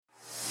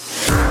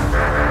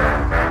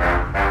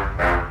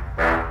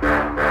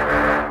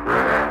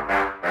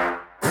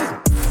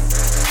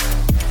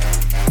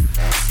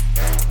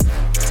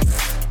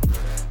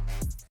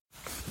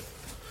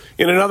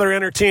In another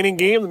entertaining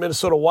game, the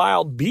Minnesota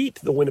Wild beat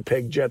the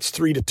Winnipeg Jets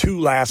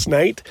 3-2 last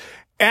night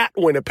at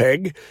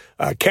Winnipeg,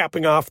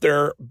 capping off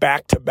their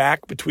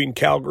back-to-back between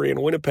Calgary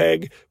and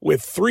Winnipeg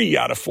with 3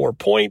 out of 4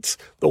 points.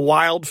 The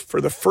Wild, for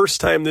the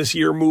first time this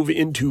year, move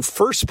into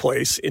first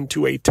place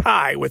into a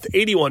tie with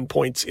 81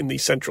 points in the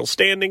central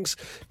standings.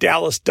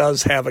 Dallas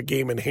does have a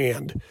game in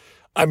hand.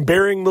 I'm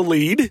bearing the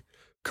lead.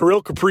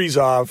 Kirill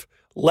Kaprizov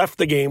left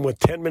the game with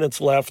 10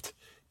 minutes left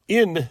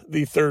in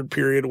the third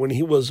period when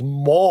he was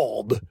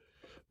mauled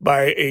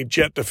by a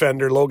Jet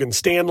defender, Logan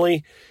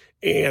Stanley.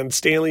 And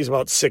Stanley's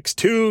about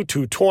 6'2",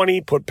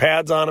 220, put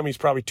pads on him. He's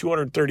probably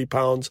 230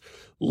 pounds,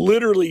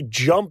 literally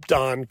jumped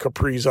on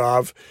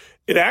Kaprizov.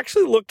 It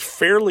actually looked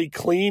fairly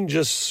clean,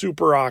 just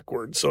super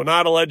awkward. So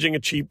not alleging a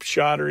cheap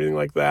shot or anything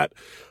like that.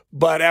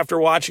 But after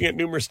watching it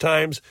numerous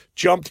times,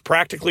 jumped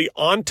practically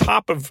on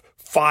top of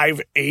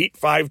 5'8",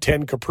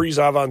 5'10"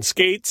 Kaprizov on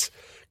skates.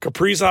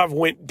 Kaprizov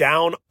went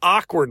down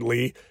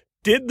awkwardly,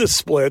 did the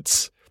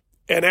splits,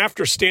 and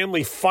after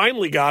Stanley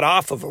finally got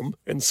off of him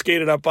and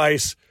skated up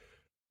ice,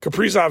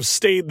 Kaprizov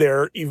stayed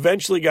there,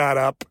 eventually got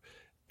up,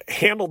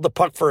 handled the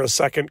puck for a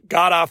second,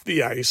 got off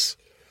the ice.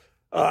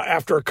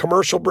 After a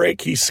commercial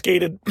break, he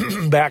skated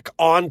back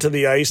onto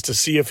the ice to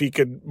see if he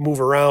could move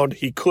around.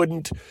 He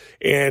couldn't,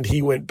 and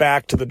he went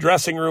back to the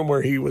dressing room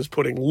where he was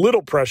putting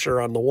little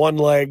pressure on the one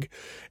leg,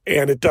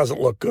 and it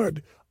doesn't look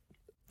good.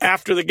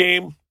 After the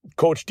game,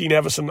 Coach Dean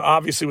Evison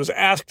obviously was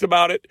asked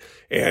about it,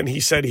 and he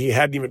said he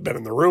hadn't even been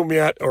in the room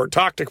yet or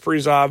talked to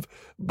Kaprizov,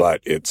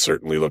 but it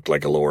certainly looked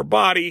like a lower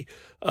body.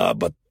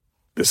 But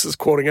this is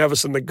quoting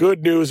Evison. The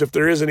good news, if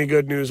there is any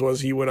good news,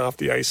 was he went off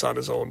the ice on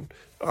his own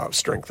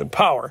strength and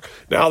power.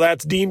 Now,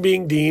 that's Dean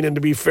being Dean, and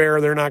to be fair,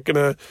 they're not going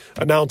to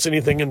announce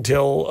anything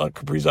until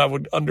Kaprizov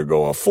would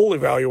undergo a full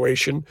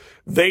evaluation.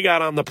 They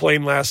got on the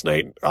plane last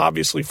night,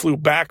 obviously flew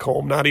back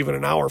home, not even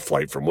an hour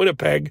flight from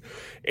Winnipeg,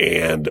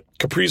 and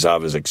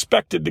Kaprizov is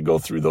expected to go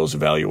through those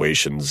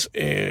evaluations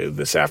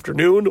this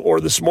afternoon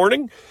or this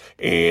morning,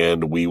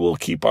 and we will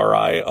keep our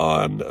eye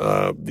on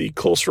the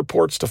close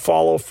reports to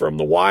follow from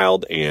the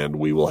Wild, and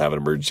we will have an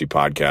emergency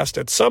podcast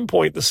at some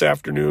point this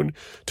afternoon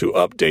to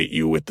update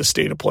you with the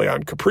state of play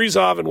on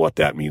Kaprizov and what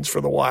that means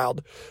for the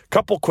Wild.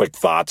 Couple quick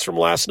thoughts from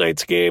last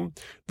night's game.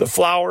 The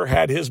Flower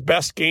had his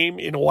best game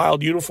in a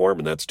Wild uniform,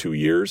 and that's 2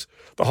 years.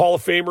 The Hall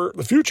of Famer,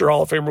 the future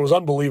Hall of Famer, was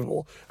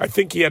unbelievable. I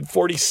think he had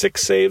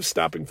 46 saves,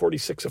 stopping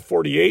 46 of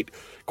 48.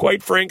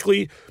 Quite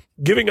frankly,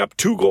 giving up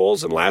 2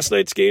 goals in last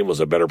night's game was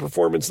a better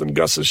performance than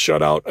Gus's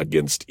shutout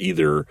against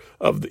either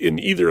of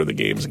the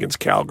games against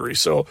Calgary.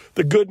 So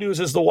the good news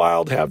is the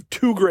Wild have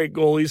 2 great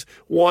goalies,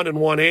 1 and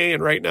 1A,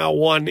 and right now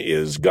 1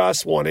 is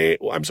Gus, 1A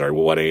and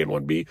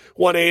 1B.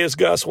 1A is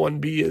Gus,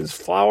 1B is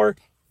Flower.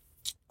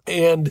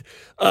 And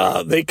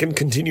they can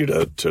continue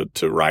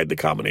to ride the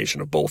combination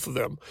of both of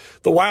them.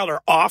 The Wild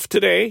are off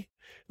today.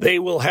 They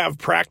will have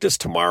practice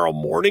tomorrow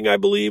morning, I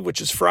believe,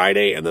 which is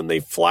Friday, and then they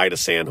fly to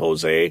San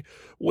Jose,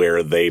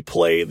 where they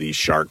play the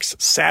Sharks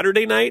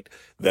Saturday night.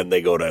 Then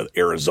they go to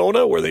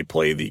Arizona, where they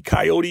play the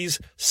Coyotes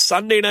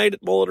Sunday night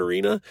at Mullet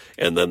Arena,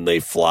 and then they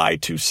fly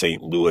to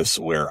St. Louis,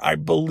 where I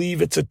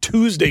believe it's a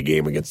Tuesday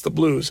game against the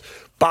Blues.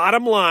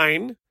 Bottom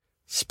line,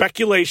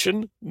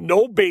 speculation,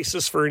 no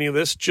basis for any of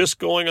this, just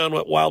going on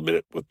what Wild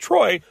Minute with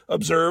Troy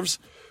observes.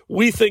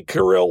 We think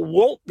Kirill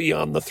won't be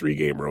on the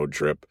 3-game road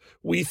trip.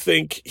 We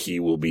think he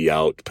will be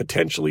out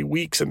potentially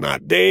weeks and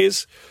not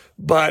days.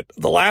 But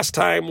the last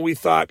time we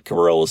thought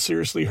Kirill was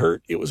seriously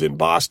hurt, it was in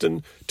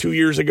Boston 2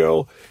 years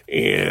ago,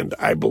 and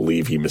I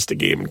believe he missed a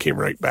game and came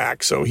right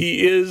back. So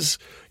he is,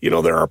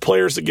 there are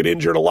players that get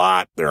injured a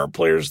lot. There are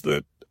players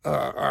that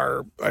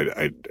are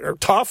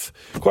tough,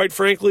 quite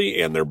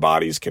frankly, and their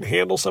bodies can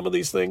handle some of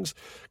these things.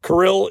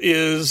 Kirill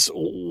is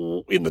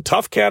in the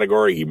tough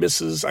category.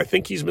 I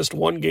think he's missed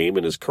 1 game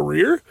in his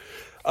career.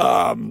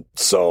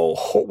 So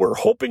we're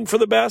hoping for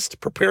the best,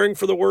 preparing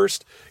for the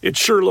worst. It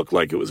sure looked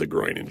like it was a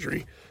groin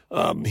injury.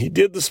 He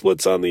did the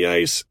splits on the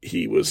ice.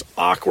 He was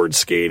awkward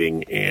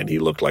skating, and he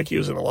looked like he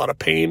was in a lot of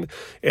pain.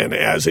 And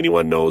as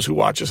anyone knows who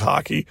watches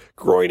hockey,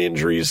 groin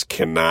injuries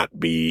cannot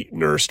be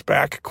nursed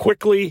back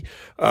quickly.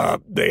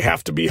 They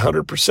have to be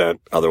 100%.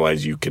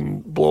 Otherwise, you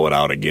can blow it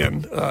out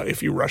again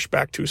if you rush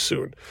back too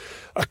soon.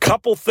 A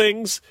couple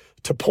things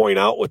to point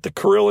out with the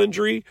Kirill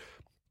injury.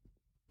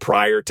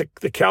 Prior to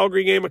the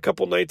Calgary game a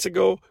couple nights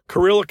ago,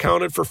 Kirill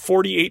accounted for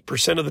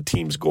 48% of the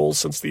team's goals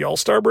since the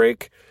All-Star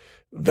break.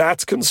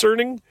 That's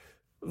concerning.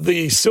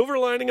 The silver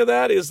lining of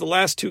that is the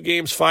last 2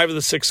 games, 5 of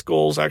the 6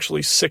 goals,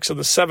 actually 6 of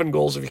the 7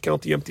 goals, if you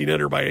count the empty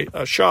netter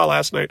by Shaw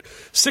last night,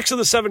 6 of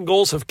the 7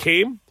 goals have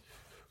came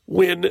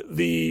when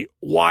the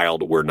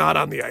Wild were not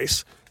on the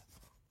ice.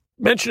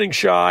 mentioning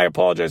Shaw, I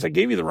apologize. I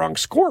gave you the wrong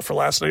score for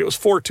last night. It was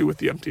 4-2 with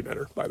the empty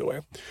netter, by the way.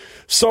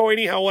 So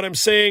anyhow, what I'm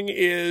saying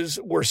is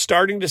we're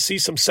starting to see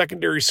some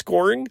secondary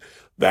scoring.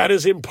 That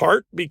is in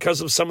part because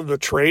of some of the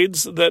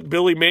trades that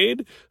Billy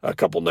made. A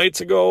couple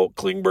nights ago,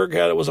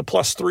 Klingberg was a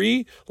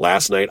 +3.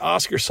 Last night,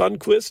 Oscar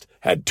Sundqvist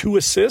had 2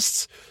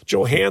 assists.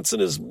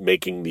 Johansson is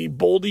making the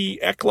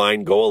Boldy-Ek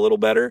line go a little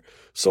better.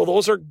 So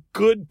those are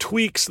good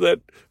tweaks that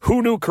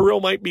who knew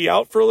Kirill might be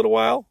out for a little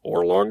while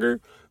or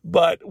longer.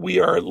 But we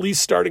are at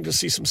least starting to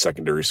see some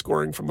secondary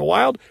scoring from the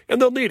Wild,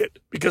 and they'll need it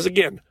because,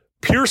 again,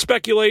 pure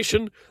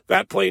speculation,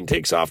 that plane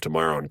takes off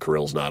tomorrow and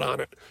Kirill's not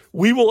on it.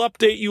 We will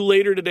update you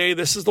later today.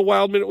 This is the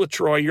Wild Minute with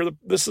Troy.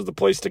 This is the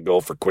place to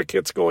go for quick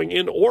hits going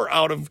in or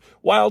out of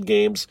Wild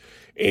games,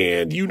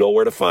 and you know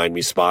where to find me.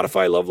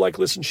 Spotify, love, like,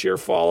 listen, share,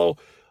 follow.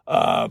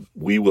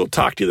 We will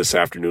talk to you this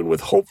afternoon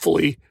with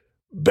hopefully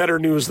better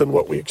news than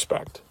what we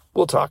expect.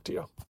 We'll talk to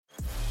you.